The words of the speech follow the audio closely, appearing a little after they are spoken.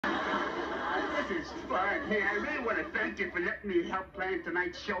is fun. Hey, I really want to thank you for letting me help plan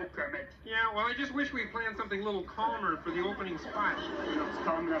tonight's show, Kermit. Yeah, well, I just wish we planned something a little calmer for the opening spot. It's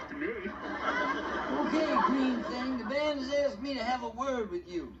calm enough to me. Okay, Green Thing, the band has asked me to have a word with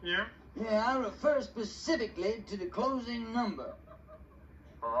you. Yeah? Yeah, I refer specifically to the closing number.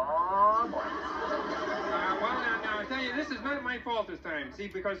 Oh, boy. Well, now, I tell you, this is not my fault this time. See,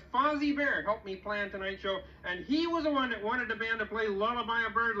 because Fozzie Bear helped me plan tonight's show, and he was the one that wanted the band to play Lullaby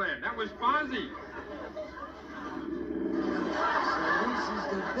of Birdland. That was Fozzie. So this is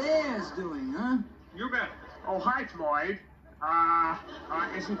the band's doing, huh? You bet. Oh, hi, Floyd.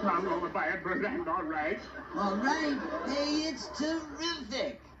 Isn't Lullaby of Birdland all right? All right. Hey, it's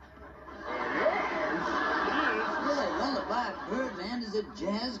terrific. Yeah, Lullaby of Birdland is a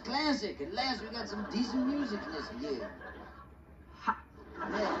jazz classic. At last we got some decent music in this year. Ha.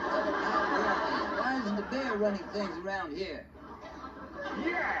 Yeah, Lullaby of Birdland. Why isn't the bear running things around here?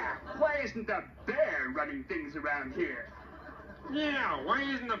 Yeah, why isn't the bear running things around here? Yeah, why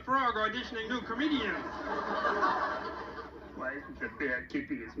isn't the frog auditioning new comedians? Why isn't the bear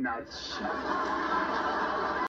keeping his mouth shut?